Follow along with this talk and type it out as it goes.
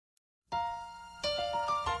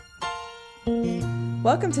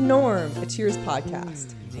Welcome to Norm, a Cheers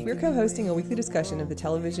podcast. We're co-hosting a weekly discussion of the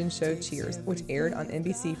television show Cheers, which aired on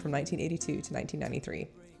NBC from 1982 to 1993.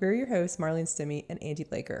 We're your hosts, Marlene Stimmey and Andy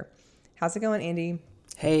Blaker. How's it going, Andy?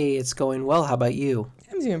 Hey, it's going well. How about you?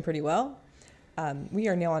 I'm doing pretty well. We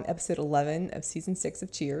are now on episode 11 of season 6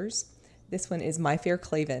 of Cheers. This one is My Fair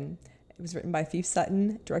Clavin. It was written by Fief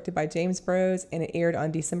Sutton, directed by James Brose, and it aired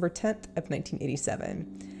on December 10th of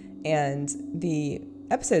 1987. And the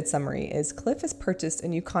episode summary is Cliff has purchased a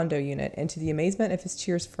new condo unit and to the amazement of his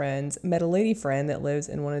Cheers friends, met a lady friend that lives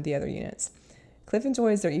in one of the other units. Cliff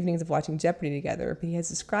enjoys their evenings of watching Jeopardy together, but he has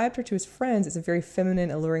described her to his friends as a very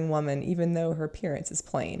feminine, alluring woman, even though her appearance is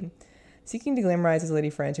plain. Seeking to glamorize his lady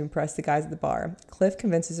friend to impress the guys at the bar, Cliff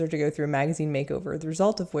convinces her to go through a magazine makeover, the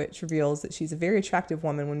result of which reveals that she's a very attractive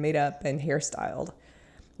woman when made up and hairstyled.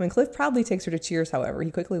 When Cliff proudly takes her to Cheers, however,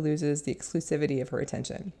 he quickly loses the exclusivity of her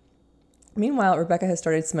attention. Meanwhile, Rebecca has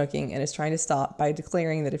started smoking and is trying to stop by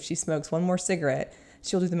declaring that if she smokes one more cigarette,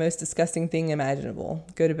 she'll do the most disgusting thing imaginable,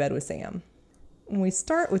 go to bed with Sam. When we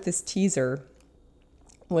start with this teaser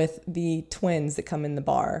with the twins that come in the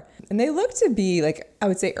bar, and they look to be like, I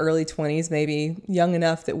would say early 20s, maybe young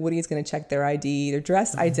enough that Woody's going to check their ID. They're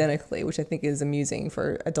dressed identically, which I think is amusing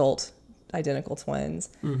for adult identical twins.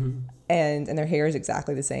 And their hair is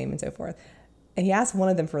exactly the same and so forth. And he asks one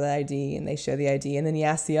of them for the ID, and they show the ID, and then he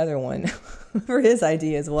asks the other one for his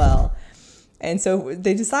ID as well. And so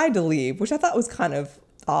they decide to leave, which I thought was kind of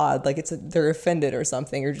odd. Like they're offended or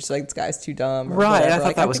something, or just like, this guy's too dumb. Or right, whatever. I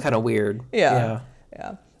thought that was kind of weird. Yeah.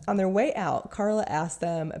 On their way out, Carla asks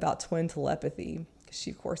them about twin telepathy, because she,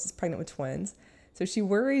 of course, is pregnant with twins. So she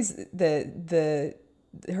worries that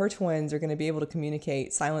her twins are going to be able to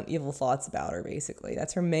communicate silent evil thoughts about her, basically.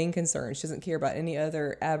 That's her main concern. She doesn't care about any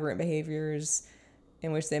other aberrant behaviors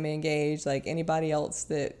in which they may engage, like anybody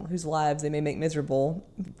else whose lives they may make miserable,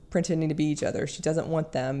 pretending to be each other. She doesn't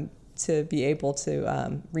want them to be able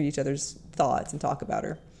to read each other's thoughts and talk about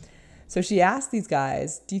her. So she asks these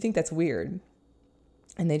guys, do you think that's weird?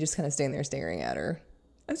 And they just kind of stand there staring at her.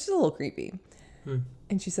 It's just a little creepy.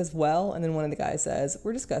 And she says, well, and then one of the guys says,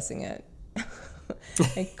 we're discussing it.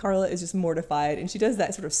 And Carla is just mortified, and she does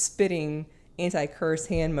that sort of spitting anti-curse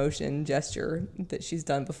hand motion gesture that she's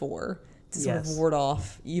done before to sort of ward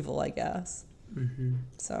off evil, I guess.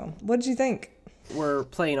 So what did you think? We're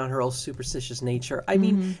playing on her old superstitious nature. I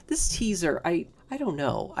mean, this teaser, I don't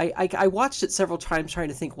know. I watched it several times trying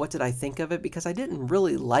to think, what did I think of it? Because I didn't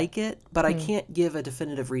really like it, but I can't give a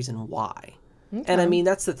definitive reason why. Okay. And I mean,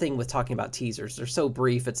 that's the thing with talking about teasers. They're so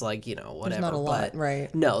brief. It's like, whatever. There's not a lot,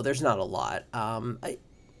 right? No, there's not a lot. I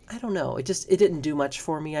don't know. It didn't do much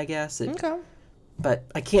for me, I guess. Okay. But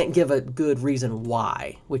I can't give a good reason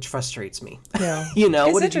why, which frustrates me. Yeah.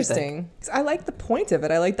 It's interesting. I like the point of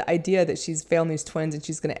it. I like the idea that she's found these twins and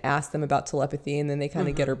she's going to ask them about telepathy, and then they kind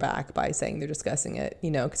of get her back by saying they're discussing it,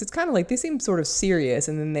 because it's kind of like they seem sort of serious,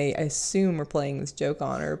 and then they assume we're playing this joke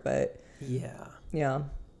on her, but yeah.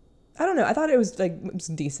 I don't know. I thought it was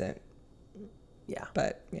decent. Yeah.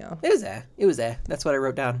 But, yeah. It was That's what I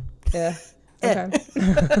wrote down. Yeah. Okay.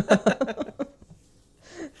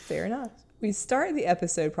 Fair enough. We start the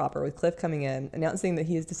episode proper with Cliff coming in, announcing that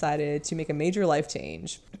he has decided to make a major life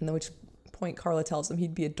change, at which point Carla tells him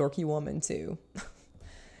he'd be a dorky woman, too.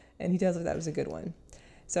 And he tells her that was a good one.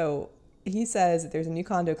 So he says that there's a new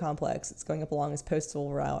condo complex that's going up along his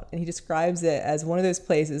postal route, and he describes it as one of those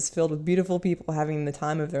places filled with beautiful people having the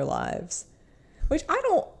time of their lives, which I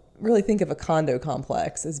don't really think of a condo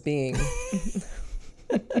complex as being...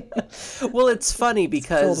 Well, it's funny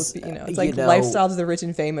because it's like lifestyles of the rich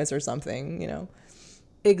and famous or something,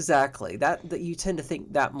 Exactly. That you tend to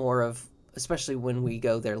think that more of, especially when we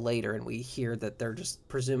go there later and we hear that they're just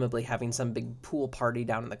presumably having some big pool party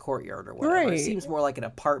down in the courtyard or whatever. Right. It seems more like an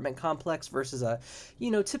apartment complex versus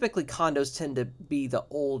typically condos tend to be the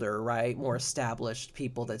older, right, more established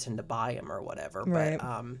people that tend to buy them or whatever. Right.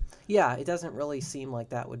 But it doesn't really seem like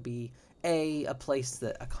that would be a place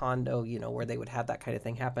that a condo, where they would have that kind of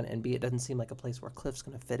thing happen, and B, it doesn't seem like a place where Cliff's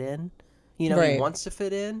going to fit in. Right. He wants to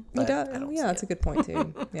fit in. But he does. Yeah, that's a good point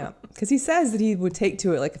too. Yeah, because he says that he would take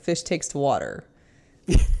to it like a fish takes to water.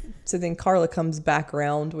 So then Carla comes back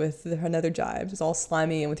around with another jibe, just all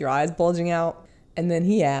slimy and with your eyes bulging out. And then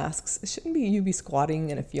he asks, shouldn't you be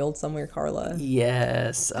squatting in a field somewhere, Carla?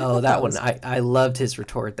 Yes. Oh, that one. I loved his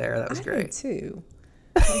retort there. That was great. I did too.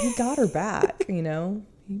 He got her back,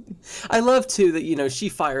 I love, too, that, she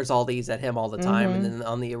fires all these at him all the time, and then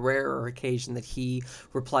on the rare occasion that he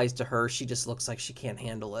replies to her, she just looks like she can't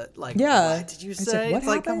handle it. Like, what did you say? It's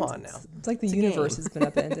like, come on now. It's like the universe has been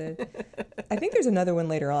upended. I think there's another one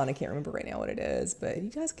later on. I can't remember right now what it is, but he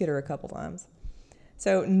does get her a couple times.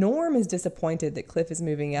 So Norm is disappointed that Cliff is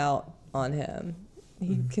moving out on him.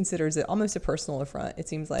 He considers it almost a personal affront, it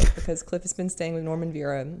seems like, because Cliff has been staying with Norm and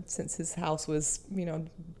Vera since his house was,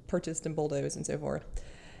 purchased and bulldozed and so forth.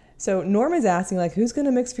 So Norm is asking, like, who's going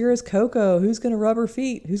to mix Vera's cocoa? Who's going to rub her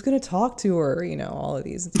feet? Who's going to talk to her? All of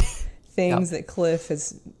these things that Cliff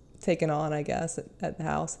has taken on, I guess, at the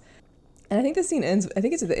house. And I think the scene ends, I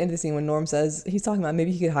think it's at the end of the scene when Norm says, he's talking about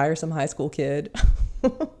maybe he could hire some high school kid.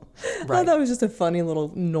 Right. I thought that was just a funny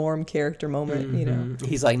little Norm character moment,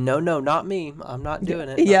 He's like, no, not me. I'm not doing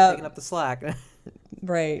it. Yeah. Picking up the slack.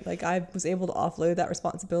 Right. Like, I was able to offload that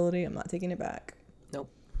responsibility. I'm not taking it back.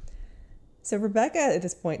 Nope. So Rebecca at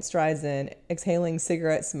this point strides in, exhaling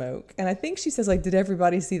cigarette smoke. And I think she says, like, did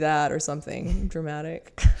everybody see that or something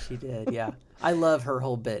dramatic? She did, yeah. I love her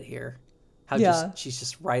whole bit here. How she's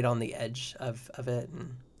just right on the edge of it.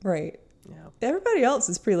 And, right. Yeah. Everybody else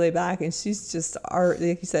is pretty laid back, and she's just,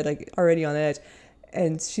 like you said, like already on edge.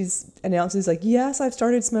 And she's announces, like, yes, I've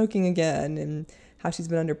started smoking again, and how she's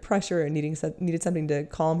been under pressure and needed something to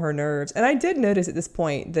calm her nerves. And I did notice at this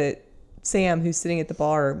point that Sam, who's sitting at the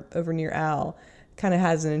bar over near Al, kind of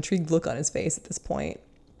has an intrigued look on his face at this point.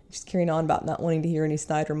 She's carrying on about not wanting to hear any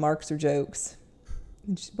snide remarks or jokes.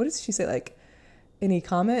 And what does she say? Like, any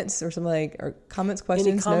comments or something like, or comments, questions?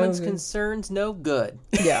 Any comments, concerns, no good.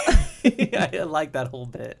 Yeah. I like that whole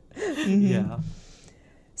bit. Mm-hmm. Yeah.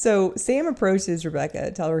 So Sam approaches Rebecca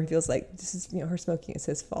to tell her he feels like this is, her smoking is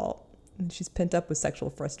his fault. And she's pent up with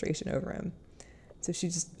sexual frustration over him. So she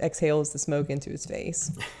just exhales the smoke into his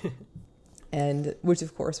face. And which,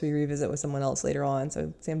 of course, we revisit with someone else later on.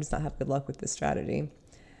 So Sam does not have good luck with this strategy.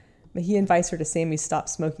 But he invites her to Sammy's Stop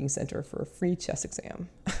Smoking Center for a free chest exam.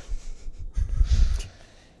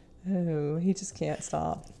 Oh, he just can't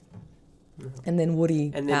stop. And then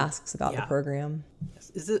Woody asks about the program.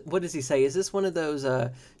 Is it? What does he say? Is this one of those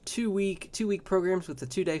 2 week programs with a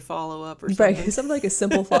 2-day follow up or something? Right, something like a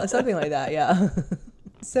simple something like that. Yeah.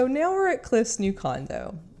 So now we're at Cliff's new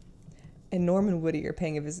condo, and Norm and Woody are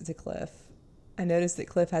paying a visit to Cliff. I noticed that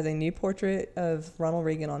Cliff has a new portrait of Ronald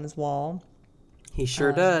Reagan on his wall. He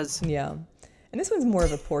sure does. Yeah. And this one's more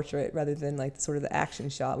of a portrait rather than like sort of the action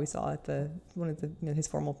shot we saw at one of the his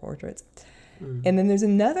formal portraits. Mm. And then there's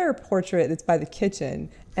another portrait that's by the kitchen,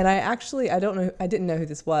 and I didn't know who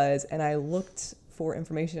this was, and I looked for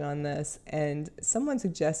information on this, and someone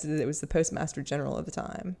suggested that it was the Postmaster General of the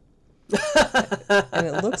time. And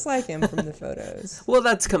it looks like him from the photos. Well,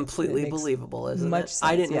 that's completely believable, isn't it? Sense,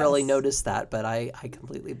 I didn't really notice that, but I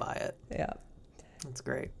completely buy it. Yeah. That's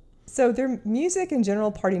great. So their music and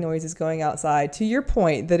general party noise is going outside. To your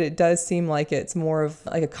point that it does seem like it's more of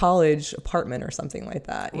like a college apartment or something like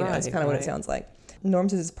that. You know, it's kind of what it sounds like. Norm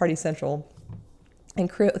says it's Party Central. And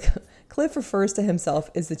Cliff refers to himself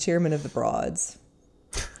as the chairman of the Broads.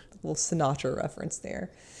 A little Sinatra reference there.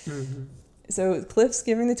 Mm-hmm. So Cliff's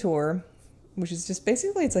giving the tour, which is just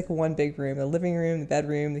basically it's like one big room, the living room, the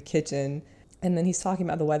bedroom, the kitchen. And then he's talking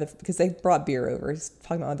about the weather because they brought beer over. He's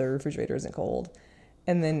talking about how the refrigerator isn't cold.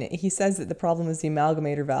 And then he says that the problem is the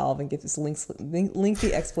amalgamator valve and gives this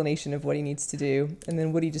lengthy explanation of what he needs to do. And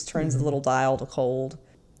then Woody just turns the little dial to cold.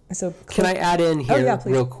 So can I add in here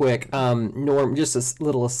real quick? Norm, just a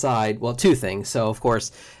little aside. Well, two things. So, of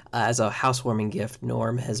course, as a housewarming gift,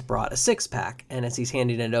 Norm has brought a 6-pack. And as he's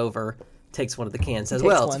handing it over, takes one of the cans, says,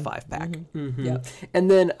 well, it's a 5-pack. Mm-hmm. Mm-hmm. Yep. And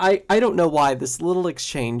then I don't know why this little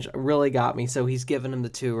exchange really got me. So he's giving him the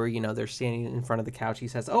tour. They're standing in front of the couch. He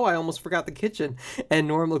says, oh, I almost forgot the kitchen. And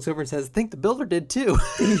Norm looks over and says, I think the builder did too.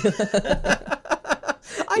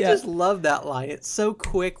 I just love that line. It's so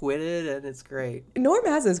quick-witted and it's great. Norm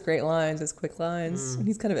has those great lines, those quick lines.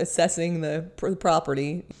 He's kind of assessing the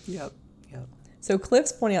property. Yep. So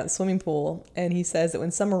Cliff's pointing out the swimming pool, and he says that when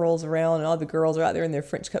summer rolls around and all the girls are out there in their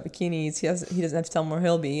French cut bikinis, he doesn't have to tell them where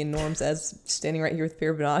he'll be. And Norm says, standing right here with a pair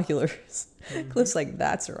of binoculars. Mm-hmm. Cliff's like,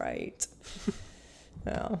 that's right.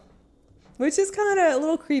 Well, which is kind of a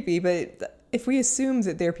little creepy, but if we assume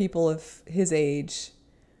that they're people of his age,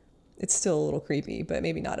 it's still a little creepy, but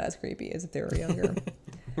maybe not as creepy as if they were younger.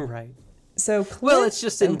 Right. So Cliff, well, it's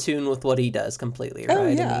just in tune with what he does completely, right? Oh,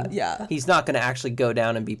 yeah, yeah. He's not going to actually go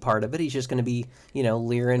down and be part of it. He's just going to be,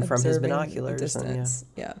 leering from his binoculars. Distance.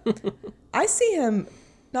 Yeah. I see him,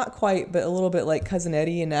 not quite, but a little bit like Cousin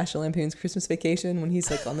Eddie in National Lampoon's Christmas Vacation when he's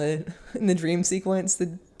like in the dream sequence,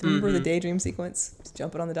 remember the daydream sequence? He's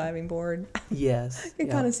jumping on the diving board. Yes. You can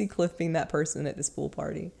kind of see Cliff being that person at this pool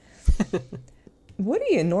party.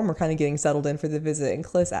 Woody and Norm are kind of getting settled in for the visit, and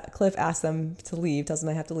Cliff asks them to leave, tells them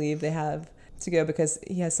they have to leave. They have to go because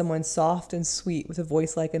he has someone soft and sweet with a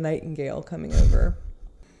voice like a nightingale coming over.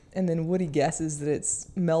 And then Woody guesses that it's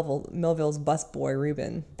Melville's busboy,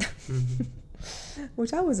 Reuben. Mm-hmm.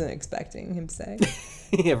 which I wasn't expecting him to say.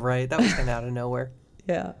 Yeah, right. That was kind of out of nowhere.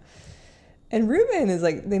 Yeah. And Ruben is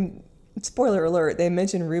like, spoiler alert, they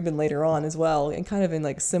mention Ruben later on as well, and kind of in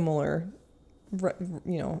like similar,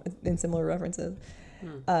 in similar references.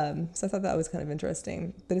 So I thought that was kind of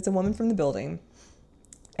interesting. But it's a woman from the building.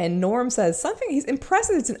 And Norm says something, he's impressed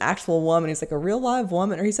that it's an actual woman. He's like, a real live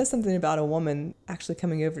woman. Or he says something about a woman actually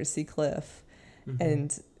coming over to see Cliff. Mm-hmm.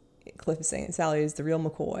 And Cliff is saying Sally is the real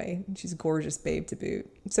McCoy. She's a gorgeous babe to boot.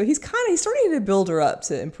 So he's starting to build her up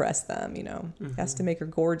to impress them, Mm-hmm. He has to make her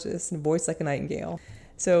gorgeous and voice like a nightingale.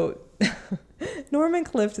 So Norm and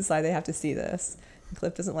Cliff decide they have to see this. And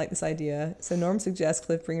Cliff doesn't like this idea. So Norm suggests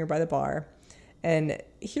Cliff bring her by the bar. And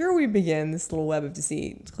here we begin this little web of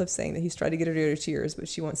deceit. Cliff saying that he's tried to get her to go to Cheers, but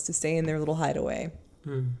she wants to stay in their little hideaway.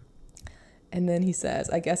 And then he says,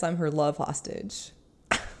 I guess I'm her love hostage.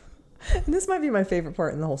 And this might be my favorite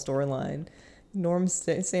part in the whole storyline. Norm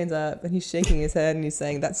stands up and he's shaking his head and he's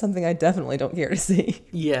saying, that's something I definitely don't care to see.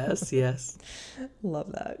 Yes.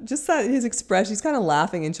 Love that. Just that his expression, he's kind of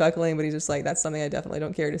laughing and chuckling, but he's just like, that's something I definitely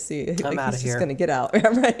don't care to see. I'm out of he's here. just going to get out.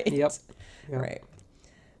 Right? Yep. Right.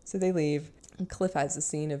 So they leave. And Cliff has the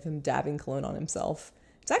scene of him dabbing cologne on himself.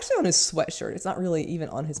 It's actually on his sweatshirt. It's not really even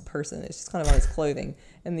on his person. It's just kind of on his clothing.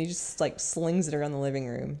 And he just like slings it around the living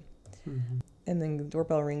room. Mm-hmm. And then the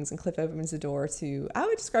doorbell rings and Cliff opens the door to, I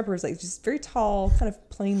would describe her as like just very tall, kind of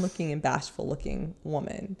plain looking and bashful looking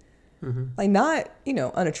woman. Mm-hmm. Like not,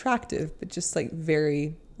 unattractive, but just like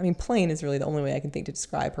very, plain is really the only way I can think to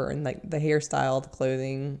describe her. And like the hairstyle, the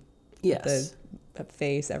clothing, yes, the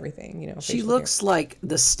face, everything, she looks like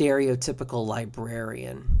the stereotypical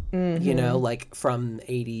librarian, mm-hmm. Like from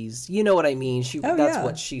 80s. You know what I mean? That's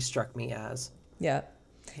what she struck me as. Yeah.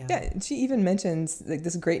 Yeah, she even mentions like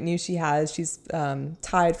this great news she has. She's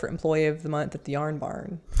tied for Employee of the Month at the Yarn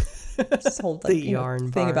Barn. This whole thing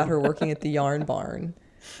about her working at the Yarn Barn.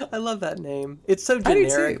 I love that name. It's so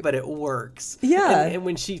generic, but it works. Yeah, and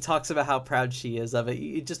when she talks about how proud she is of it,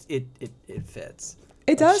 it fits.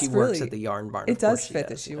 It does. She really works at the Yarn Barn. It does fit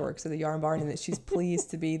that she works at the Yarn Barn and that she's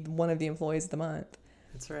pleased to be one of the Employees of the Month.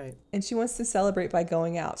 That's right. And she wants to celebrate by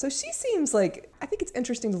going out. So she seems like, I think it's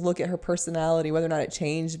interesting to look at her personality, whether or not it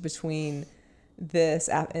changed between this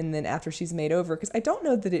and then after she's made over. Because I don't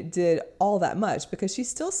know that it did all that much, because she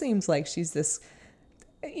still seems like she's this,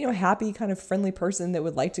 happy, kind of friendly person that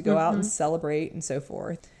would like to go out and celebrate and so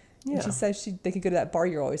forth. Yeah. And she says they could go to that bar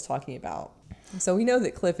you're always talking about. So we know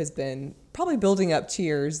that Cliff has been probably building up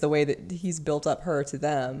Cheers the way that he's built up her to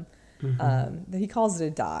them. That he calls it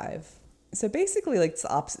a dive. So basically, like, it's the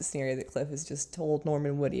opposite scenario that Cliff has just told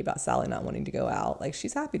Norman Woody about Sally not wanting to go out. Like,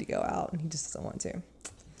 she's happy to go out, and he just doesn't want to.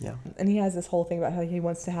 Yeah. And he has this whole thing about how he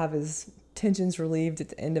wants to have his tensions relieved at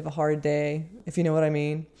the end of a hard day, if you know what I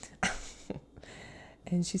mean.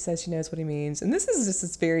 And she says she knows what he means. And this is just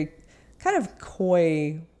this very kind of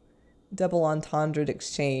coy, double entendre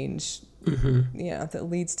exchange, that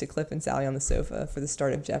leads to Cliff and Sally on the sofa for the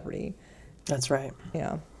start of Jeopardy. That's right.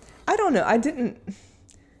 Yeah. I don't know.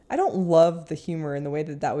 I don't love the humor in the way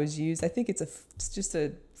that was used. I think it's just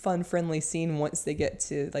a fun, friendly scene once they get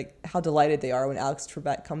to like how delighted they are when Alex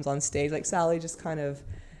Trebek comes on stage. Like Sally just kind of,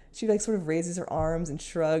 she like sort of raises her arms and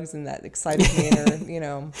shrugs in that excited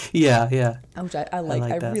manner, Yeah. Which I like.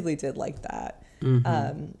 I really did like that.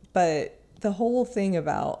 Mm-hmm. But the whole thing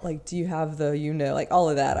about like, do you have the, like all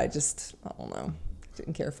of that, I don't know.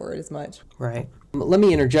 Didn't care for it as much. Right. Let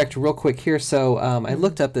me interject real quick here. So I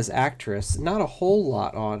looked up this actress, not a whole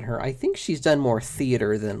lot on her. I think she's done more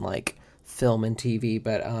theater than like film and TV,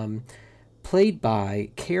 but played by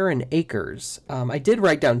Karen Akers. I did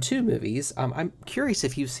write down 2 movies. I'm curious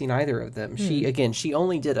if you've seen either of them. She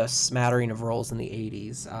only did a smattering of roles in the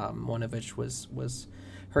 80s, one of which was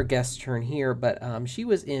her guest turn here, but she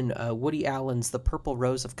was in Woody Allen's The Purple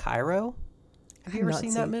Rose of Cairo. Have you ever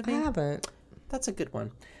seen that movie? I haven't. That's a good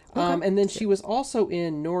one. Okay. And then she was also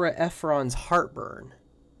in Nora Ephron's Heartburn.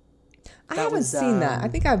 I haven't seen that. I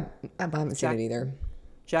think I haven't seen it either.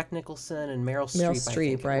 Jack Nicholson and Meryl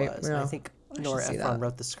Streep, right? It was. Yeah. I think Nora Ephron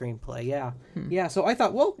wrote the screenplay. Yeah. Yeah, so I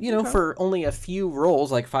thought, well, for only a few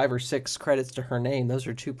roles, like 5 or 6 credits to her name, those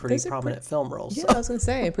are 2 pretty prominent film roles. Yeah, I was going to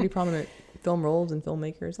say, pretty prominent film roles and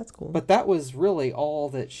filmmakers. That's cool. But that was really all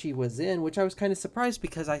that she was in, which I was kind of surprised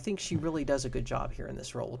because I think she really does a good job here in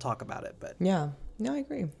this role. We'll talk about it. But yeah, no, I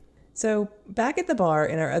agree. So back at the bar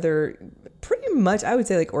in our other pretty much, I would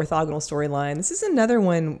say, like orthogonal storyline. This is another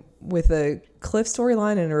one with a Cliff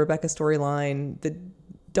storyline and a Rebecca storyline that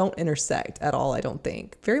don't intersect at all, I don't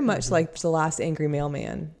think. Very much like The Last Angry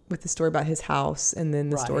Mailman, with the story about his house and then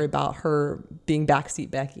the story about her being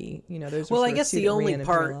backseat Becky. You know, those are I guess the only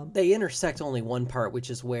part, parallel. they intersect only one part, which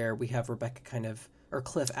is where we have Rebecca or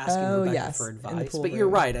Cliff asking Rebecca for advice. But you're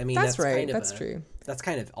right. I mean, that's right. That's true. That's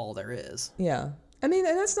kind of all there is. Yeah. I mean,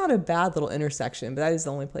 and that's not a bad little intersection, but that is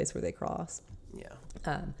the only place where they cross.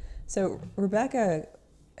 Yeah. So Rebecca,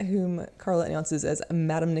 whom Carla announces as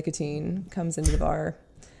Madame Nicotine, comes into the bar.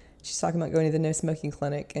 She's talking about going to the no smoking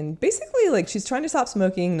clinic, and basically, like, she's trying to stop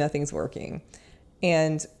smoking, nothing's working.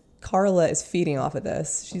 And Carla is feeding off of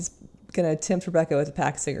this. She's going to tempt Rebecca with a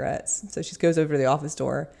pack of cigarettes. So she goes over to the office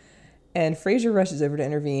door, and Fraser rushes over to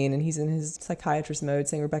intervene, and he's in his psychiatrist mode,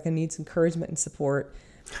 saying Rebecca needs encouragement and support,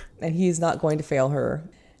 and he is not going to fail her.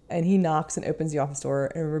 And he knocks and opens the office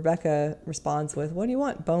door, and Rebecca responds with, "What do you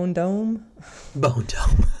want, Bone Dome?" Bone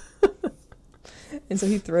Dome. And so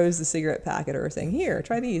he throws the cigarette pack at her, saying, "Here,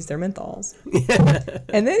 try these. They're menthols." Yeah.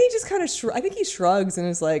 And then he just kind of, I think he shrugs and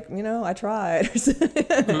is like, I tried,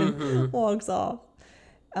 and walks off.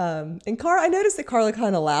 And I noticed that Carla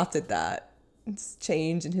kind of laughed at that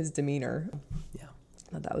change in his demeanor. Yeah.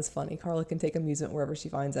 I thought that was funny. Carla can take amusement wherever she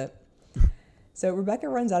finds it. So Rebecca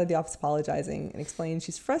runs out of the office apologizing and explains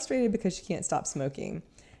she's frustrated because she can't stop smoking.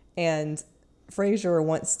 And Fraser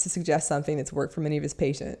wants to suggest something that's worked for many of his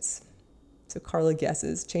patients. So Carla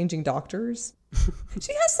guesses, changing doctors.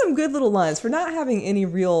 She has some good little lines for not having any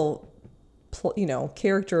real,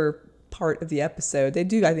 character part of the episode. They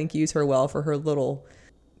do, I think, use her well for her little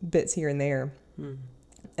bits here and there.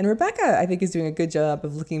 And Rebecca, I think, is doing a good job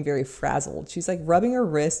of looking very frazzled. She's like rubbing her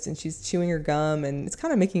wrist and she's chewing her gum, and it's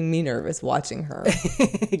kind of making me nervous watching her.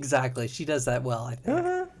 Exactly. She does that well, I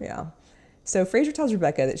think. Yeah. So Fraser tells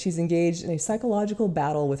Rebecca that she's engaged in a psychological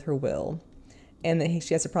battle with her will, and that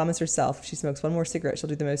she has to promise herself if she smokes one more cigarette, she'll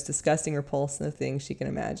do the most disgusting, repulsive thing she can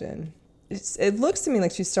imagine. It looks to me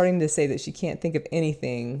like she's starting to say that she can't think of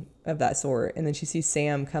anything of that sort, and then she sees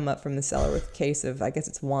Sam come up from the cellar with a case of, I guess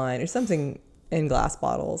it's wine or something in glass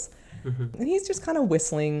bottles. And he's just kind of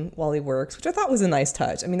whistling while he works, which I thought was a nice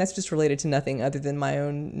touch. I mean, that's just related to nothing other than my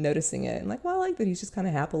own noticing it. And like, well, I like that he's just kind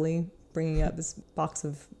of happily bringing up this box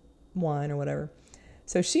of wine or whatever.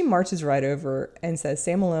 So she marches right over and says,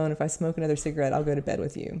 "Sam Malone, if I smoke another cigarette, I'll go to bed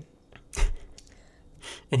with you."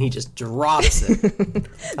 And he just drops it.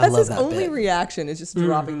 That's his only reaction, is just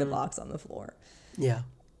dropping the box on the floor. Yeah.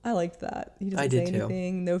 I liked that. He doesn't say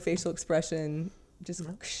anything, no facial expression, just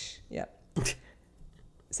yeah.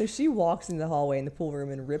 So she walks into the hallway in the pool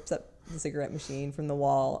room and rips up the cigarette machine from the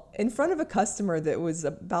wall in front of a customer that was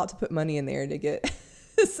about to put money in there to get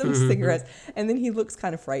some cigarettes. And then he looks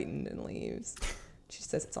kind of frightened and leaves. She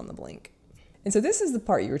says it's on the blink. And so this is the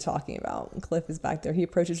part you were talking about. And Cliff is back there. He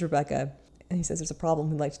approaches Rebecca and he says there's a problem.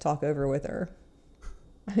 He'd like to talk over with her.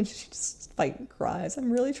 And she just cries. "I'm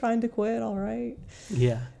really trying to quit, all right?"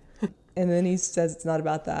 Yeah. And then he says it's not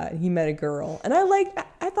about that. He met a girl. And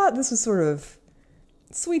I thought this was sort of,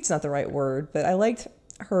 sweet's not the right word, but I liked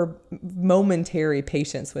her momentary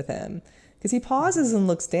patience with him. Because he pauses and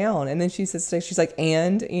looks down, and then she's like,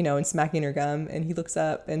 and smacking her gum, and he looks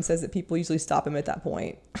up and says that people usually stop him at that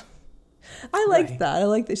point. I liked that. I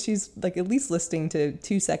like that she's like at least listening to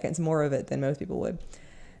 2 seconds more of it than most people would.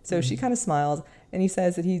 So she kind of smiles, and he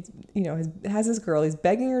says that he, has this girl. He's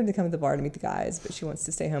begging her to come to the bar to meet the guys, but she wants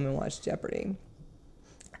to stay home and watch Jeopardy.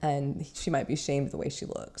 And she might be ashamed of the way she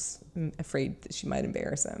looks, afraid that she might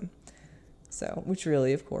embarrass him. So, which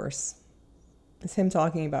really, of course, is him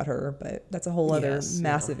talking about her, but that's a whole other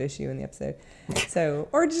massive issue in the episode. So,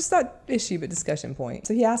 or just not issue, but discussion point.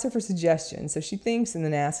 So he asks her for suggestions. So she thinks and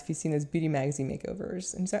then asks if he's seen those beauty magazine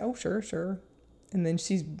makeovers. And he's like, "Oh, sure. And then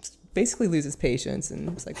she basically loses patience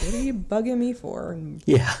and is like, "What are you bugging me for?" And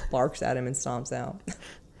barks at him and stomps out.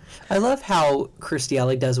 I love how Kirstie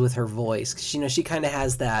Alley does with her voice. 'Cause, she kind of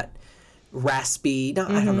has that raspy,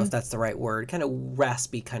 I don't know if that's the right word, kind of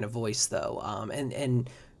raspy kind of voice though. And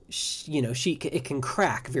it can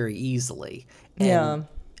crack very easily. And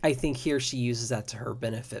I think here she uses that to her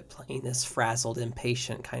benefit, playing this frazzled,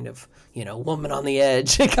 impatient kind of, woman on the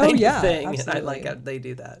edge kind of thing. Absolutely. And I like how they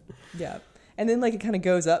do that. Yeah. And then it kind of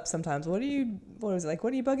goes up sometimes. What is it like?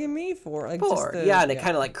 What are you bugging me for? And it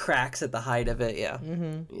kind of cracks at the height of it. Yeah.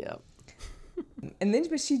 Mm-hmm. Yeah. And then,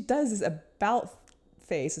 but she does this about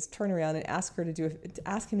face, is turn around and ask him to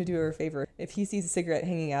do her a favor if he sees a cigarette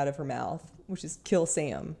hanging out of her mouth, which is kill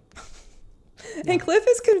Sam. And Cliff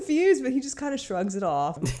is confused, but he just kind of shrugs it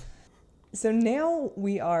off. So now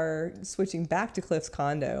we are switching back to Cliff's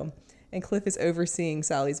condo. And Cliff is overseeing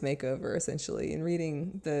Sally's makeover, essentially, and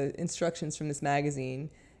reading the instructions from this magazine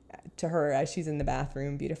to her as she's in the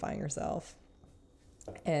bathroom beautifying herself.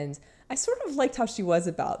 And I sort of liked how she was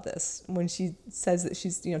about this when she says that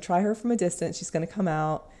she's, try her from a distance. She's going to come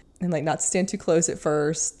out and like not stand too close at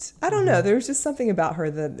first. I don't know. There's just something about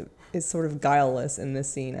her that is sort of guileless in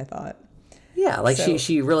this scene, I thought. Yeah, like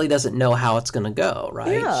she really doesn't know how it's going to go,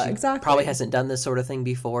 right? Yeah, she exactly. Probably hasn't done this sort of thing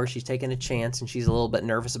before. She's taken a chance, and she's a little bit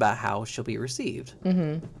nervous about how she'll be received.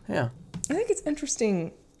 Mm-hmm. Yeah. I think it's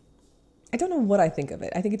interesting. I don't know what I think of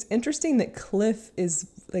it. I think it's interesting that Cliff is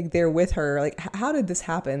like there with her. Like, how did this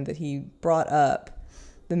happen that he brought up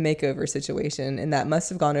the makeover situation? And that must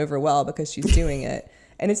have gone over well because she's doing it.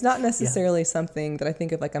 And it's not necessarily something that I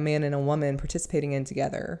think of like a man and a woman participating in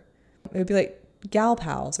together. It would be like gal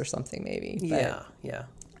pals or something maybe. But, yeah.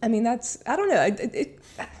 I mean, I don't know. I feel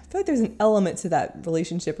like there's an element to that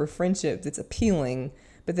relationship or friendship that's appealing,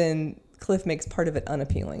 but then Cliff makes part of it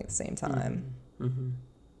unappealing at the same time. Mm-hmm.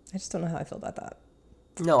 I just don't know how I feel about that.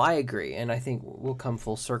 No, I agree. And I think we'll come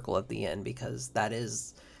full circle at the end because that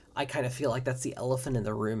is, I kind of feel like that's the elephant in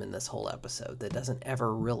the room in this whole episode that doesn't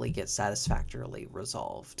ever really get satisfactorily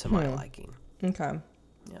resolved to my liking. Okay.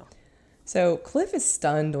 Yeah. So Cliff is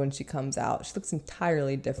stunned when she comes out. She looks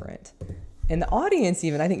entirely different. And the audience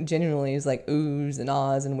even, I think, genuinely is like oohs and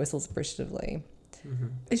ahs and whistles appreciatively.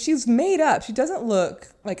 Mm-hmm. She's made up. She doesn't look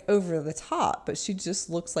like over the top, but she just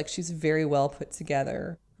looks like she's very well put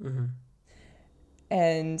together. Mm-hmm.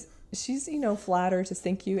 And she's, flattered to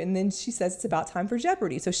thank you. And then she says it's about time for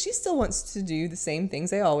Jeopardy. So she still wants to do the same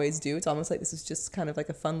things they always do. It's almost like this is just kind of like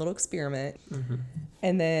a fun little experiment. Mm-hmm.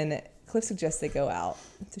 And then Cliff suggests they go out.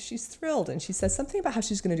 So she's thrilled. And she says something about how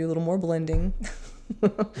she's going to do a little more blending.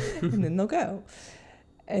 And then they'll go.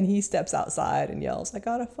 And he steps outside and yells, "I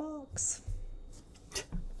got a fox."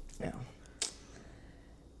 Yeah.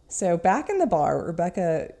 So back in the bar,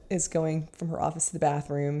 Rebecca is going from her office to the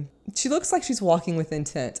bathroom. She looks like she's walking with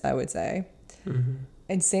intent, I would say. Mm-hmm.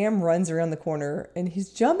 And Sam runs around the corner and he's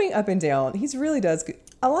jumping up and down. He really does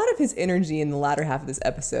a lot of his energy in the latter half of this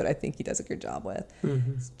episode. I think he does a good job with.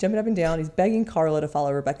 Mm-hmm. He's jumping up and down. He's begging Carla to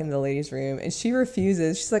follow Rebecca into the ladies' room, and she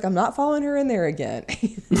refuses. She's like, "I'm not following her in there again."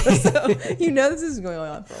 So this is going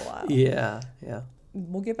on for a while. Yeah.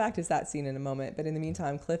 We'll get back to that scene in a moment, but in the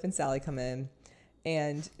meantime, Cliff and Sally come in,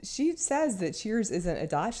 and she says that Cheers isn't a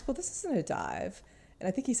dive. She's like, "Well, this isn't a dive," and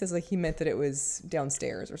I think he says like he meant that it was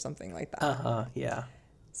downstairs or something like that. Yeah.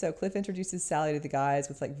 So Cliff introduces Sally to the guys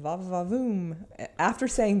with like va va va voom after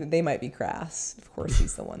saying that they might be crass. Of course,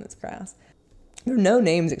 he's the one that's crass. There are no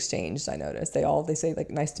names exchanged, I noticed. They say like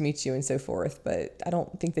nice to meet you and so forth, but I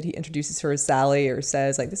don't think that he introduces her as Sally or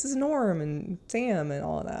says like this is Norm and Sam and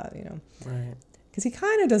all of that, Right. Because he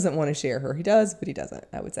kind of doesn't want to share her. He does, but he doesn't,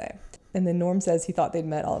 I would say. And then Norm says he thought they'd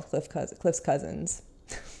met all of Cliff's cousins,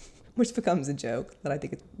 which becomes a joke that I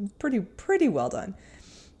think is pretty well done.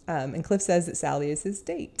 And Cliff says that Sally is his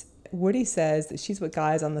date. Woody says that she's what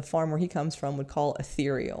guys on the farm where he comes from would call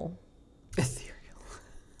ethereal. Ethereal.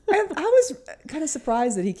 I was kind of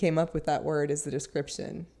surprised that he came up with that word as the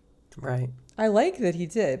description. Right. I like that he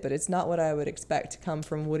did, but it's not what I would expect to come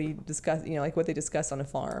from Woody discuss, like what they discuss on a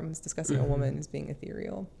farm. It's discussing a woman as being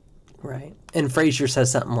ethereal. Right. And Frasier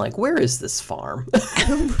says something like, "Where is this farm?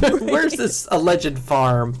 Where's this alleged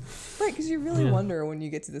farm?" Right, because you really wonder when you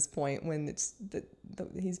get to this point when it's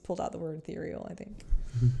he's pulled out the word ethereal, I think.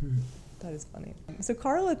 Mm-hmm. That is funny. So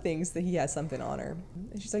Carla thinks that he has something on her.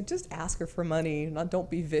 And she's like, "Just ask her for money, don't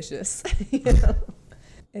be vicious."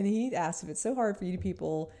 And he asks if it's so hard for you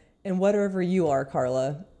people, and whatever you are,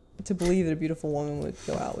 Carla, to believe that a beautiful woman would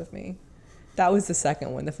go out with me. That was the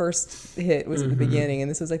second one. The first hit was at the beginning,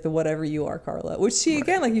 and this was like the whatever you are, Carla. Which she,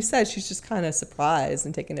 again, like you said, she's just kind of surprised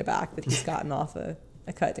and taken aback that he's gotten off a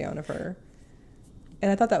cut down of her.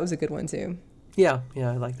 And I thought that was a good one, too. Yeah,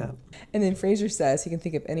 I like that. And then Frasier says he can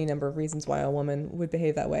think of any number of reasons why a woman would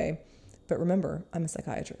behave that way. But remember, I'm a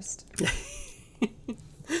psychiatrist.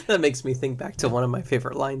 That makes me think back to one of my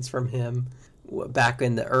favorite lines from him back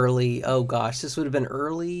in the early, this would have been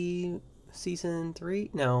early season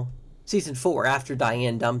 3? No. Season 4, after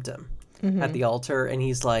Diane dumped him at the altar, and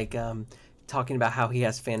he's like talking about how he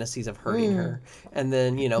has fantasies of hurting her, and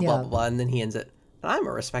then blah blah blah, and then he ends it. I'm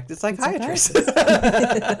a respected psychiatrist.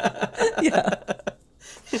 Yeah,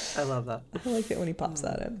 I love that. I like it when he pops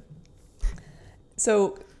that in.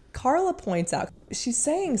 So Carla points out she's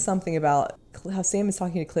saying something about how Sam is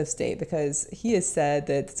talking to Cliff's date because he has said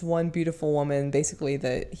that it's one beautiful woman basically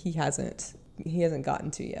that he hasn't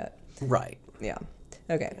gotten to yet. Right. Yeah.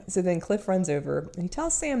 Okay, so then Cliff runs over, and he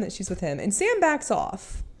tells Sam that she's with him, and Sam backs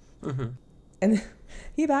off. Mm-hmm. And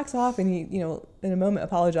he backs off, and he, in a moment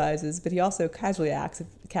apologizes, but he also casually asks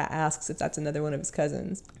if that's another one of his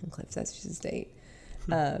cousins. And Cliff says she's his date.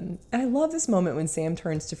 And I love this moment when Sam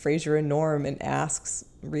turns to Frasier and Norm and asks,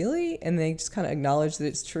 really? And they just kind of acknowledge that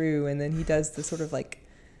it's true. And then he does the sort of like,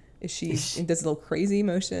 he does a little crazy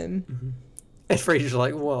motion. Mm-hmm. And Frasier's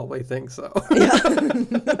like, well, we think so. Yeah.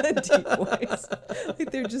 Deep voice. Like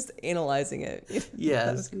they're just analyzing it.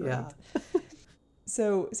 Yes. Yeah.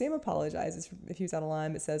 So Sam apologizes if he was out of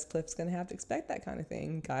line, but says Cliff's going to have to expect that kind of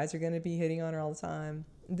thing. Guys are going to be hitting on her all the time.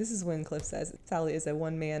 This is when Cliff says Sally is a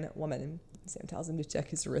one-man woman. Sam tells him to check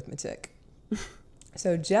his arithmetic.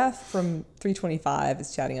 So Jeff from 325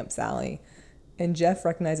 is chatting up Sally, and Jeff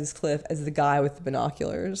recognizes Cliff as the guy with the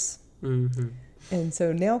binoculars. Mm-hmm. And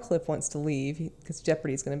so now Cliff wants to leave because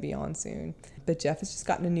Jeopardy is going to be on soon. But Jeff has just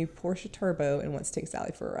gotten a new Porsche Turbo and wants to take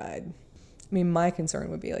Sally for a ride. I mean, my concern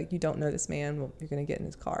would be like, you don't know this man. Well, you're going to get in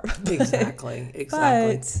his car. Exactly.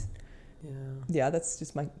 But, yeah, that's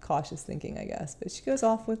just my cautious thinking, I guess. But she goes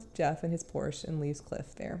off with Jeff and his Porsche and leaves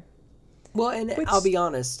Cliff there. Well, and I'll be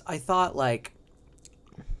honest, I thought like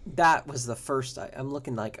that was the first. I'm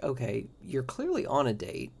looking like, okay, you're clearly on a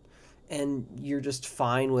date. And you're just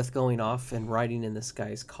fine with going off and riding in this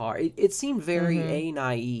guy's car. It seemed very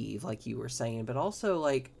naive, like you were saying, but also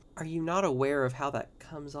like, are you not aware of how that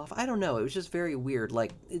comes off? I don't know. It was just very weird.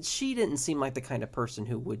 Like she didn't seem like the kind of person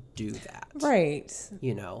who would do that. Right.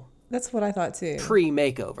 You know. That's what I thought too.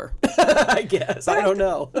 Pre-makeover, I guess. But I don't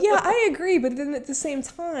know. Yeah, I agree. But then at the same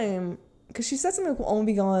time, because she said something will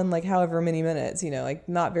only be gone like however many minutes, you know, like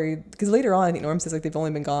not very, because later on I think Norm says like they've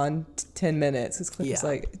only been gone 10 minutes because Cliff is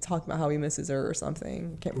like talking about how he misses her or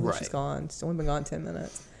something. Can't believe she's gone. She's only been gone 10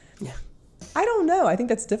 minutes. Yeah. I don't know. I think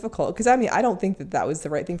that's difficult because I mean I don't think that was the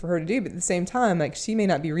right thing for her to do, but at the same time like she may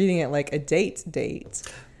not be reading it like a date.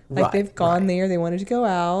 Like they've gone there, they wanted to go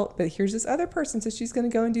out, but here's this other person, so she's going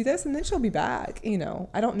to go and do this and then she'll be back, you know.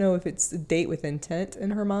 I don't know if it's a date with intent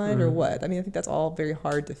in her mind or what. I mean, I think that's all very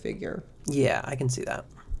hard to figure. Yeah, I can see that.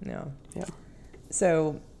 No. Yeah.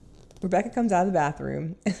 So Rebecca comes out of the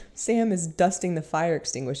bathroom. Sam is dusting the fire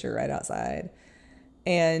extinguisher right outside.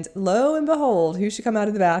 And lo and behold, who should come out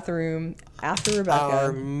of the bathroom after Rebecca?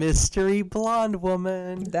 Our mystery blonde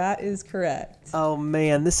woman. That is correct. Oh,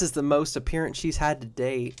 man. This is the most appearance she's had to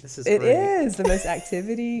date. This is great. It is the most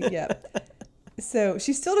activity. Yep. So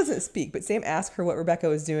she still doesn't speak, but Sam asks her what Rebecca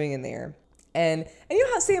was doing in there. And you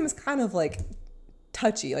know how Sam is kind of like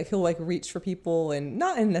touchy, like he'll like reach for people and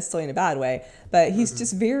not necessarily in a bad way, but he's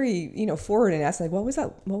just very, you know, forward and asking like, what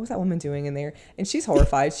was that woman doing in there? And she's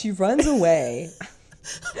horrified. She runs away.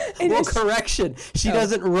 Well, correction. She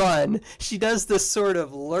doesn't run. She does this sort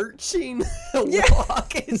of lurching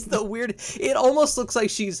walk. It's the weird. It almost looks like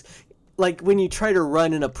she's like when you try to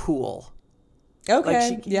run in a pool.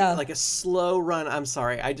 Okay. Like like a slow run. I'm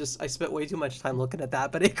sorry. I spent way too much time looking at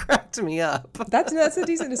that, but it cracked me up. That's a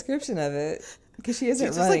decent description of it. Because she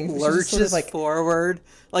isn't running. She just like lurches sort of forward.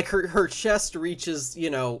 Like her chest reaches, you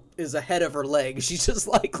know, is ahead of her legs. She's just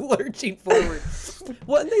like lurching forward.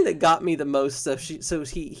 One thing that got me the most,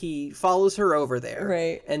 he follows her over there.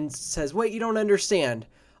 Right. And says, wait, you don't understand.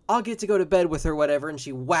 I'll get to go to bed with her, whatever. And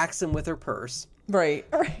she whacks him with her purse. Right.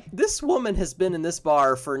 This woman has been in this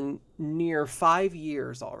bar for near 5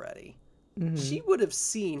 years already. Mm-hmm. She would have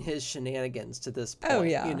seen his shenanigans to this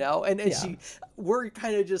point, you know? And we're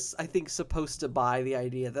kind of just, I think, supposed to buy the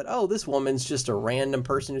idea that, oh, this woman's just a random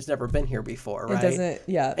person who's never been here before, right?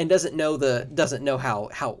 And doesn't know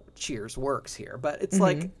how Cheers works here. But it's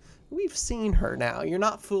like, we've seen her now. You're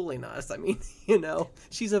not fooling us. I mean, you know,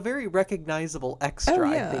 she's a very recognizable extra,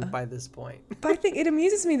 I think, by this point. But I think it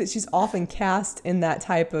amuses me that she's often cast in that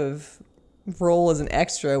type of role as an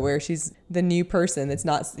extra where she's the new person that's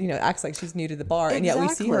not, you know, acts like she's new to the bar. And yet we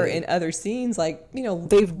see her in other scenes, like, you know,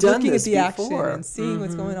 they've done looking this at the before. action and seeing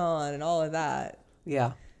what's going on and all of that.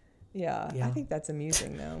 Yeah. I think that's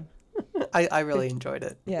amusing though. I really enjoyed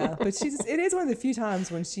it. Yeah, but it is one of the few times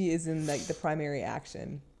when she is in like the primary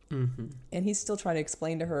action. And he's still trying to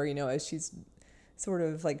explain to her, you know, as she's sort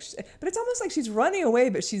of like, but it's almost like she's running away,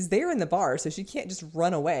 but she's there in the bar, so she can't just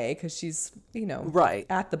run away because she's, you know,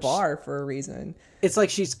 at the bar for a reason. It's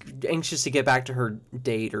like she's anxious to get back to her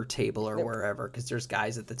date or table or wherever because there's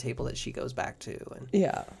guys at the table that she goes back to.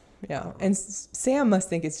 And and Sam must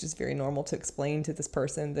think it's just very normal to explain to this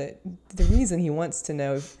person that the reason he wants to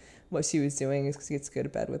know what she was doing is because he gets to go to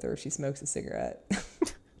bed with her if she smokes a cigarette.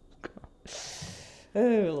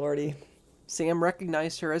 Oh, Lordy. Sam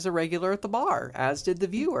recognized her as a regular at the bar, as did the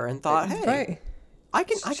viewer, and thought, hey, I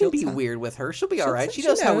can be weird with her. She'll be all right. She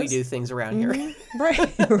knows how we do things around here.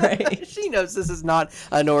 Right. She knows this is not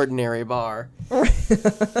an ordinary bar.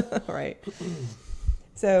 Right.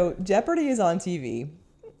 So Jeopardy is on TV,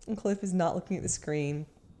 and Cliff is not looking at the screen.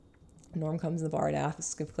 Norm comes in the bar and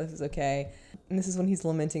asks if Cliff is okay. And this is when he's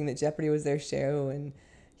lamenting that Jeopardy was their show and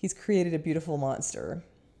he's created a beautiful monster.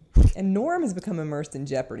 And Norm has become immersed in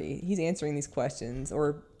Jeopardy. He's answering these questions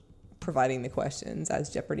or providing the questions as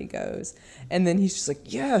Jeopardy goes. And then he's just like,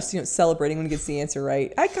 yes, celebrating when he gets the answer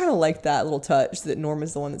right. I kind of like that little touch that Norm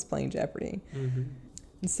is the one that's playing Jeopardy. Mm-hmm.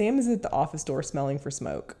 And Sam is at the office door smelling for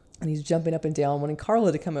smoke. And he's jumping up and down, wanting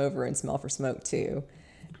Carla to come over and smell for smoke too.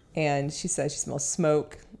 And she says she smells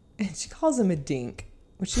smoke. And she calls him a dink,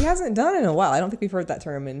 which she hasn't done in a while. I don't think we've heard that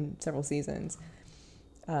term in several seasons.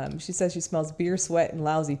 She says she smells beer, sweat, and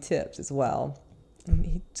lousy tips as well.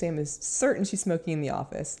 And Sam is certain she's smoking in the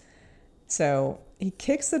office. So he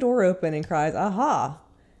kicks the door open and cries, aha.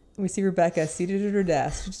 And we see Rebecca seated at her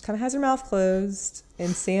desk. She just kind of has her mouth closed.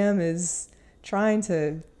 And Sam is trying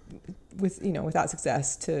to, without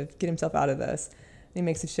success, to get himself out of this. And he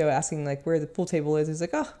makes a show asking where the pool table is. He's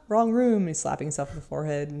like, oh, wrong room. And he's slapping himself on the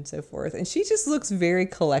forehead and so forth. And she just looks very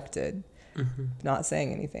collected, not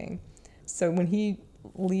saying anything. So when he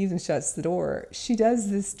leaves and shuts the door, she does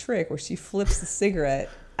this trick where she flips the cigarette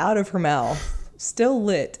out of her mouth, still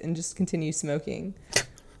lit, and just continues smoking.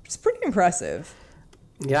 It's pretty impressive.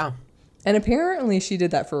 Yeah. And apparently she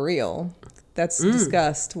did that for real. That's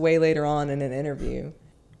discussed way later on in an interview.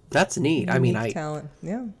 That's neat. Talent.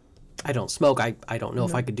 Yeah. I don't smoke. I don't know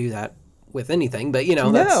if I could do that with anything, but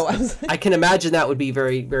I can imagine that would be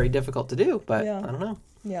very, very difficult to do, but I don't know.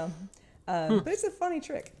 Yeah. But it's a funny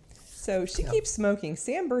trick. So she keeps smoking.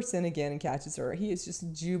 Sam bursts in again and catches her. He is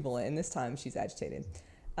just jubilant, and this time she's agitated.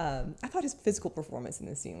 I thought his physical performance in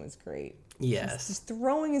this scene was great. Yes. He's just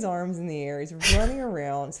throwing his arms in the air. He's running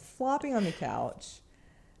around. He's flopping on the couch,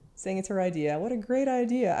 saying it's her idea. What a great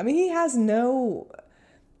idea. I mean, he has no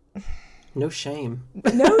shame.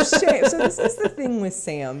 No shame. So this is the thing with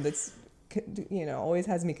Sam that's, always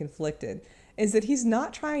has me conflicted, is that he's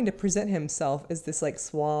not trying to present himself as this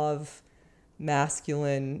suave,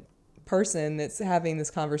 masculine person that's having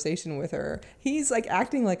this conversation with her. He's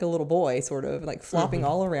acting like a little boy, sort of flopping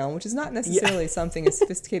all around, which is not necessarily something a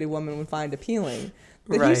sophisticated woman would find appealing.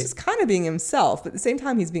 But he's just kind of being himself, but at the same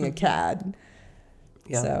time he's being a cad.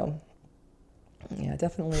 Yeah. So yeah,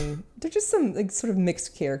 definitely there's just some sort of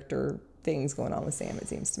mixed character things going on with Sam, it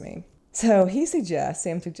seems to me. So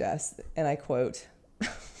Sam suggests, and I quote,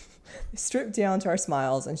 strip down to our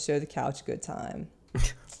smiles and show the couch a good time.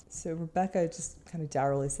 So Rebecca just kind of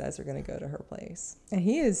dourly says they're going to go to her place. And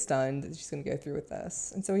he is stunned that she's going to go through with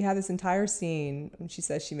this. And so we have this entire scene when she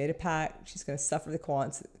says she made a pact. She's going to suffer the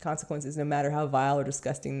consequences no matter how vile or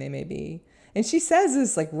disgusting they may be. And she says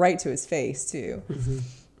this right to his face too. Mm-hmm.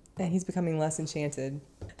 And he's becoming less enchanted.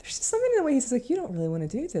 There's just something in the way he says, you don't really want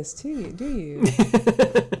to do this, do you?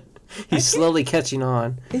 He's slowly catching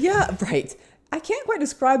on. Yeah, right. I can't quite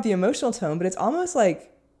describe the emotional tone, but it's almost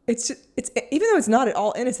it's even though it's not at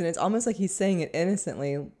all innocent, it's almost like he's saying it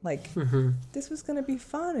innocently, this was going to be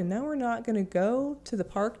fun, and now we're not going to go to the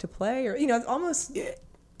park to play, or it's almost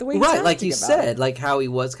the way right, like you said, like how he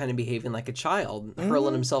was kind of behaving like a child,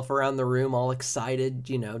 hurling himself around the room, all excited,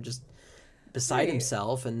 just beside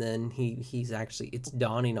himself, and then he's actually, it's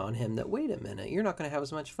dawning on him that, wait a minute, you're not going to have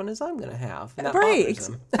as much fun as I'm going to have. And that bothers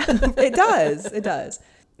him. It does.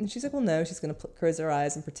 And she's like, well, no, she's going to close her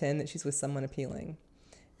eyes and pretend that she's with someone appealing.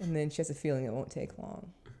 And then she has a feeling it won't take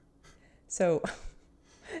long. So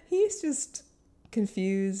he's just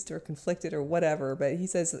confused or conflicted or whatever, but he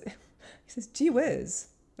says, gee whiz.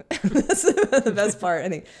 That's the best part. I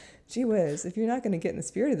think, gee whiz, if you're not going to get in the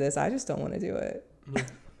spirit of this, I just don't want to do it.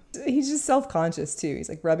 He's just self-conscious too. He's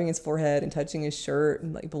rubbing his forehead and touching his shirt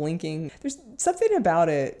and blinking. There's something about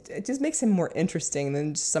it. It just makes him more interesting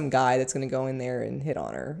than just some guy that's going to go in there and hit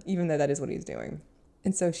on her, even though that is what he's doing.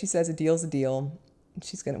 And so she says a deal's a deal.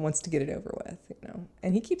 She's wants to get it over with,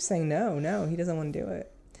 And he keeps saying no, he doesn't want to do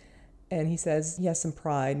it. And he says he has some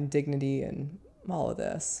pride and dignity and all of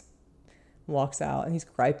this. Walks out, and he's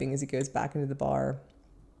griping as he goes back into the bar.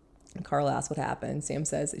 And Carla asks what happened. Sam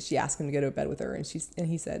says that she asked him to go to bed with her, and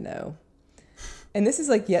he said no. And this is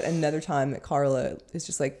yet another time that Carla is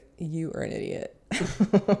just you are an idiot.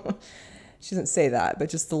 She doesn't say that, but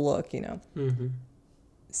just the look, Mm-hmm.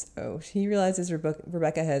 So he realizes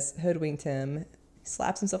Rebecca has hoodwinked him. He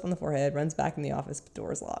slaps himself on the forehead, runs back in the office, but the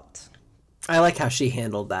door's locked. I like how she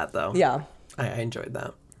handled that, though. Yeah. I enjoyed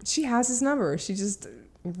that. She has his number. She just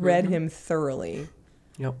read him thoroughly.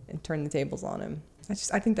 Yep. And turned the tables on him.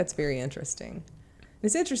 I think that's very interesting. And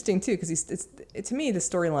it's interesting, too, because to me, the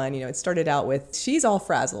storyline, it started out with she's all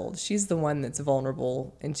frazzled. She's the one that's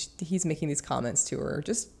vulnerable, and he's making these comments to her.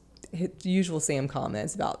 Just usual Sam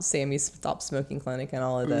comments about Sammy's Stop Smoking Clinic and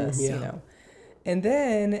all of this, And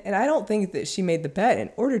then, and I don't think that she made the bet in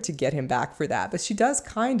order to get him back for that, but she does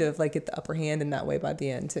kind of like get the upper hand in that way by the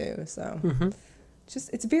end too. So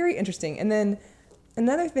it's very interesting. And then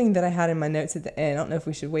another thing that I had in my notes at the end, I don't know if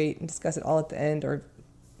we should wait and discuss it all at the end or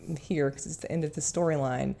here because it's the end of the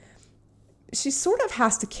storyline. She sort of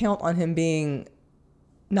has to count on him being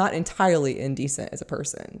not entirely indecent as a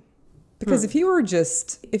person. Because if he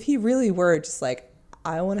really were just like,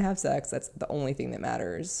 I want to have sex, that's the only thing that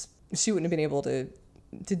matters, she wouldn't have been able to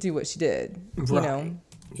do what she did, you know?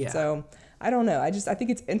 Yeah. So I don't know. I think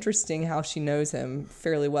it's interesting how she knows him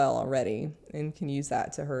fairly well already and can use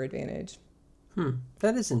that to her advantage.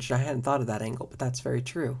 That is interesting. I hadn't thought of that angle, but that's very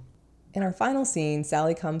true. In our final scene,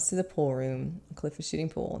 Sally comes to the pool room. Cliff is shooting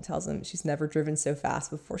pool and tells him she's never driven so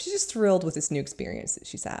fast before. She's just thrilled with this new experience that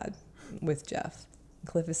she's had with Jeff.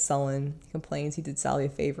 Cliff is sullen, complains he did Sally a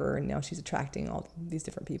favor, and now she's attracting all these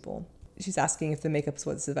different people. She's asking if the makeup is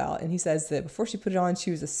what it's about, and he says that before she put it on,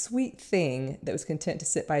 she was a sweet thing that was content to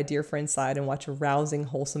sit by a dear friend's side and watch a rousing,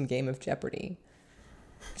 wholesome game of Jeopardy.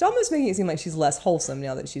 It's almost making it seem like she's less wholesome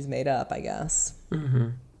now that she's made up, I guess. Mm-hmm.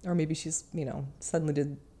 Or maybe she's,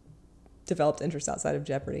 suddenly developed interest outside of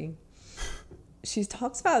Jeopardy. She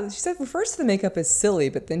refers to the makeup as silly,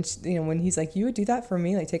 but then, when he's like, you would do that for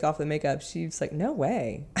me? Like, take off the makeup. She's like, no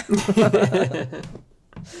way.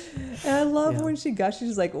 And I love when she gushes.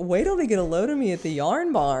 She's like, wait till they get a load of me at the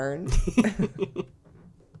yarn barn.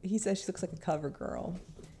 He says she looks like a cover girl.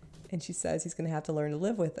 And she says he's going to have to learn to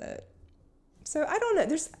live with it. So I don't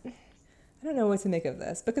know. I don't know what to make of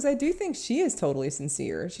this, because I do think she is totally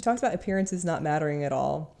sincere. She talks about appearances not mattering at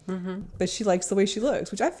all, but she likes the way she looks,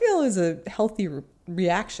 which I feel is a healthy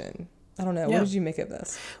reaction. I don't know. Yeah. What did you make of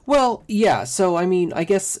this? Well, yeah. So, I mean, I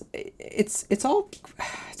guess it's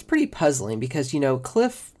pretty puzzling because,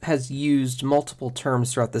 Cliff has used multiple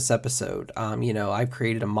terms throughout this episode. I've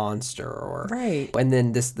created a monster, or right. And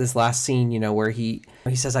then this last scene, where he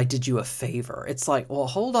says, I did you a favor. It's like, well,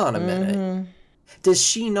 hold on a minute. Does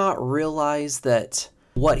she not realize that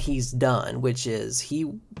what he's done, which is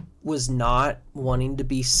he was not wanting to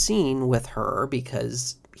be seen with her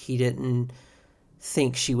because he didn't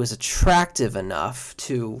think she was attractive enough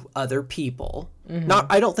to other people.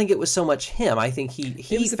 I don't think it was so much him. I think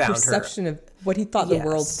he was found a perception of what he thought the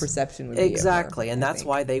world's perception would be. Exactly. And that's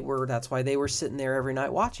why they were sitting there every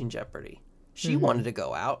night watching Jeopardy. She wanted to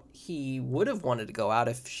go out. He would have wanted to go out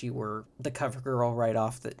if she were the cover girl right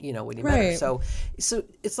off the, when he met her. So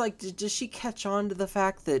it's like, does she catch on to the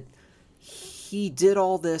fact that he did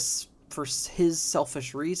all this for his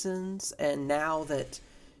selfish reasons, and now that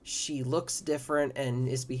she looks different and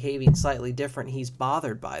is behaving slightly different, he's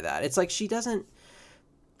bothered by that? It's like she doesn't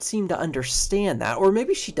seem to understand that, or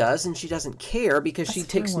maybe she does and she doesn't care because she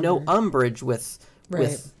takes no umbrage with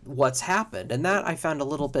what's happened. And that I found a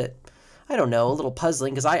little bit, I don't know, a little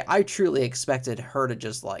puzzling, because I truly expected her to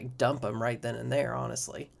just like dump him right then and there,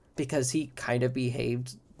 honestly, because he kind of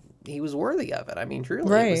behaved, he was worthy of it. I mean,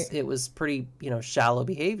 truly, it was pretty, shallow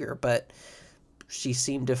behavior, but she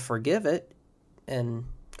seemed to forgive it and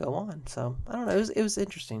go on. So I don't know, it was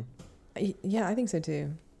interesting. Yeah, I think so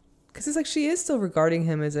too. Because it's like she is still regarding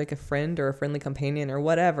him as like a friend or a friendly companion or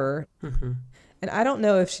whatever. And I don't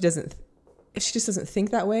know if she just doesn't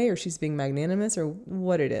think that way, or she's being magnanimous, or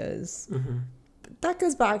what it is. But that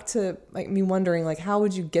goes back to like me wondering, like, how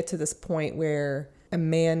would you get to this point where a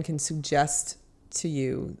man can suggest to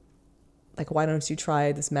you, like, why don't you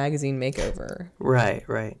try this magazine makeover?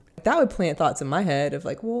 Right. That would plant thoughts in my head of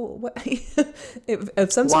like, well, what?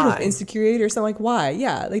 If some sort of insecurity or something, like, why?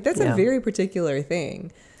 Yeah, like that's a very particular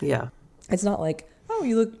thing. Yeah. It's not like, oh,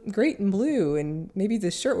 you look great in blue and maybe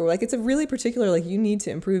this shirt. Like, it's a really particular, like, you need to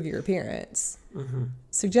improve your appearance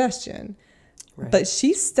suggestion. Right. But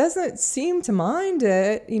she doesn't seem to mind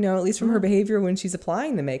it, at least from her behavior when she's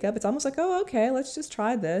applying the makeup. It's almost like, oh, okay, let's just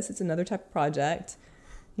try this. It's another type of project,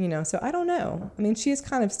 so I don't know. I mean, she is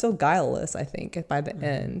kind of still guileless, I think, by the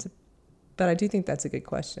end. But I do think that's a good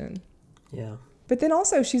question. Yeah. But then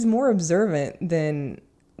also she's more observant than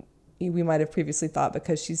we might have previously thought,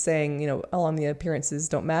 because she's saying, along the appearances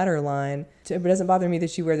don't matter line, it doesn't bother me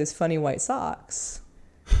that you wear this funny white socks.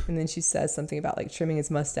 And then she says something about like trimming his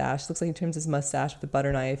mustache. Looks like he trims his mustache with a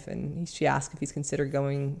butter knife. And she asks if he's considered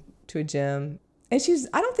going to a gym. And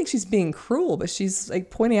I don't think she's being cruel, but she's like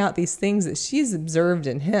pointing out these things that she's observed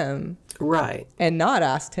in him. Right. And not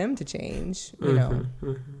asked him to change, you know.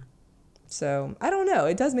 So I don't know.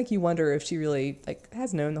 It does make you wonder if she really like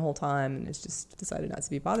has known the whole time and has just decided not to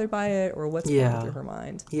be bothered by it, or what's going through her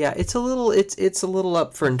mind. Yeah, it's a little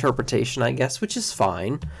up for interpretation, I guess, which is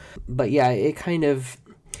fine. But yeah, it kind of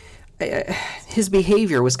his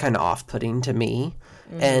behavior was kind of off-putting to me.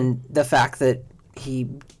 And the fact that he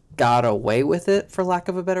got away with it, for lack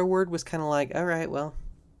of a better word, was kind of like, all right, well,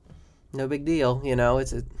 no big deal,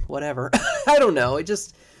 it's whatever. I don't know. It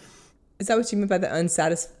just... Is that what you meant by the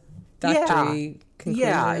unsatisfactory conclusion?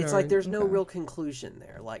 Yeah, it's like there's no real conclusion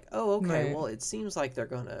there. Like, oh, okay, Right. well, it seems like they're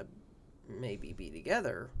going to maybe be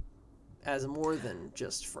together as more than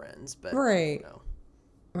just friends, but Right. I don't know.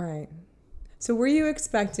 Right. So were you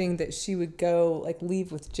expecting that she would go, like,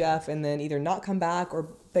 leave with Jeff and then either not come back or,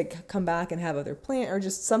 like, come back and have other plan, or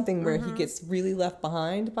just something where he gets really left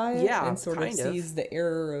behind by it and sort of sees the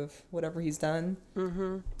error of whatever he's done?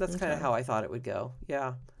 That's kind of how I thought it would go.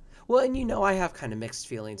 Yeah. Well, and I have kind of mixed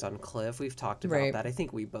feelings on Cliff. We've talked about that. I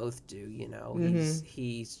think we both do,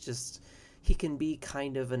 He's just, he can be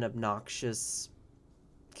kind of an obnoxious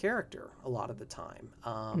character a lot of the time.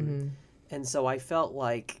 And so I felt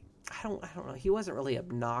like, I don't know, he wasn't really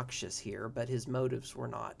obnoxious here, but his motives were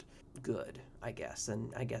not good, I guess.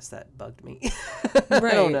 And I guess that bugged me. I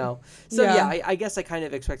don't know. So yeah, I guess I kind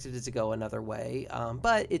of expected it to go another way.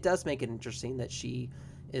 But it does make it interesting that she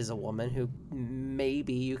is a woman who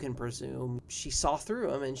maybe you can presume she saw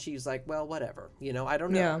through him and she's like, well, whatever, I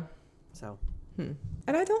don't know. Yeah. So. And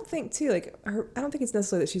I don't think too, like, I don't think it's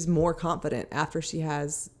necessarily that she's more confident after she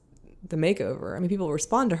has the makeover. I mean, people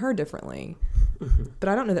respond to her differently, but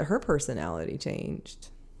I don't know that her personality changed.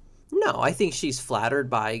 No, I think she's flattered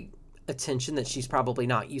by attention that she's probably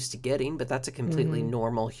not used to getting, but that's a completely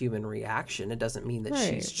normal human reaction. It doesn't mean that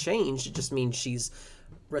she's changed. It just means she's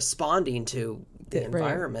responding to the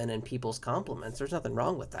environment and people's compliments. There's nothing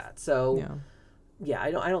wrong with that. So yeah,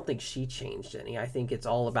 I don't think she changed any. I think it's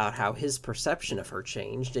all about how his perception of her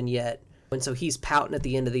changed, and yet so he's pouting at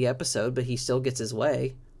the end of the episode, but he still gets his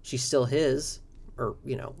way. She's still his, or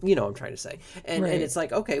what I'm trying to say. And it's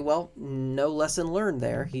like, okay, well, no lesson learned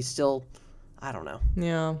there. He's still, I don't know.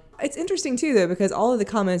 Yeah. It's interesting too though, because all of the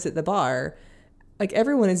comments at the bar, like,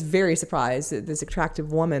 everyone is very surprised that this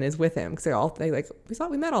attractive woman is with him, because they like, we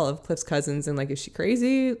thought we met all of Cliff's cousins, and like, is she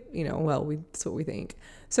crazy? That's what we think.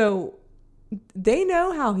 So they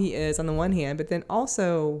know how he is on the one hand, but then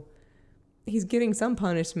also he's getting some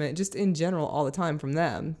punishment just in general all the time from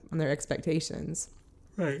them on their expectations.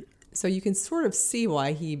 Right. So you can sort of see why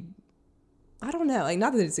I don't know, like,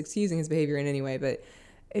 not that it's excusing his behavior in any way, but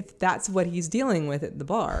if that's what he's dealing with at the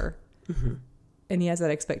bar, and he has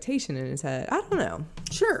that expectation in his head, I don't know.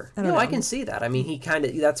 Sure. I can see that. I mean, he kind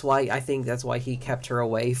of, that's why he kept her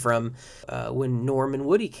away from when Norm and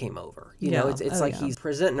Woody came over. It's like he's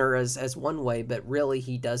presenting her as one way, but really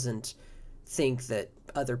he doesn't think that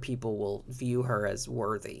other people will view her as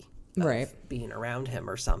worthy of being around him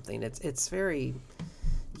or something. It's very,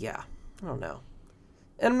 I don't know.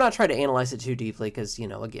 And I'm not trying to analyze it too deeply because,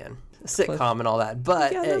 again, a sitcom and all that,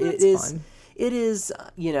 but it is fun. It is,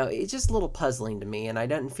 it's just a little puzzling to me, and I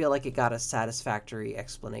didn't feel like it got a satisfactory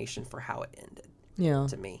explanation for how it ended. Yeah.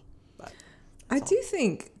 To me. But I do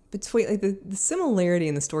think between, like, the similarity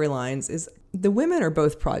in the storylines is the women are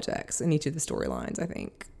both projects in each of the storylines, I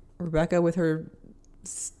think. Rebecca with her,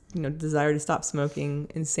 desire to stop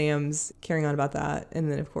smoking, and Sam's carrying on about that.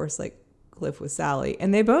 And then, of course, like, Cliff with Sally.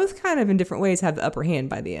 And they both kind of in different ways have the upper hand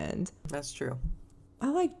by the end. That's true. I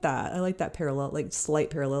like that. I like that parallel, like, slight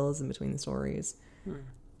parallelism between the stories.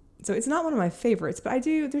 So it's not one of my favorites, but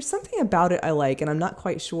there's something about it I like, and I'm not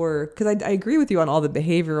quite sure, because I agree with you on all the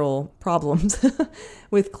behavioral problems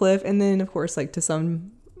with Cliff, and then, of course, like, to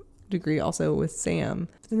some degree also with Sam.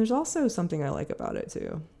 But then there's also something I like about it,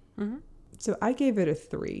 too. So I gave it a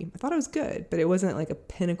 3. I thought it was good, but it wasn't like a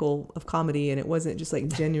pinnacle of comedy, and it wasn't just like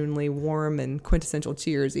genuinely warm and quintessential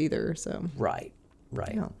Cheers either. So Right.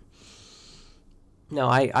 Yeah. No,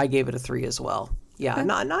 I gave it a 3 as well. Yeah, okay.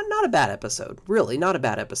 Not a bad episode. Really, not a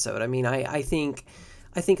bad episode. I mean, I think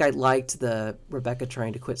I liked the Rebecca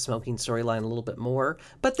trying to quit smoking storyline a little bit more,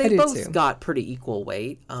 but they both got pretty equal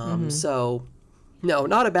weight. So no,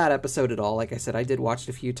 not a bad episode at all. Like I said, I did watch it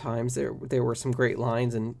a few times. There were some great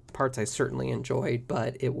lines and parts I certainly enjoyed,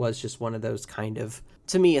 but it was just one of those kind of,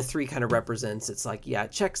 to me, a 3 kind of represents, it's like, yeah,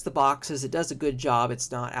 it checks the boxes. It does a good job.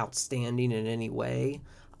 It's not outstanding in any way.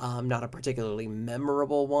 Not a particularly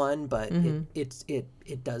memorable one, but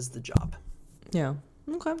it does the job. Yeah.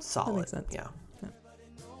 Okay. Solid. That makes sense. Yeah.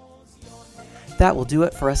 That will do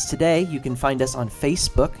it for us today. You can find us on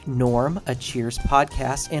Facebook, Norm, a Cheers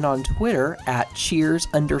podcast, and on Twitter at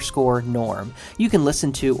Cheers_Norm. You can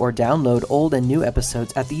listen to or download old and new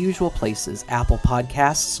episodes at the usual places: Apple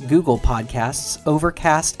Podcasts, Google Podcasts,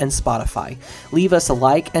 Overcast, and Spotify. Leave us a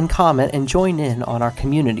like and comment and join in on our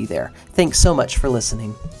community there. Thanks so much for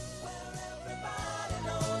listening.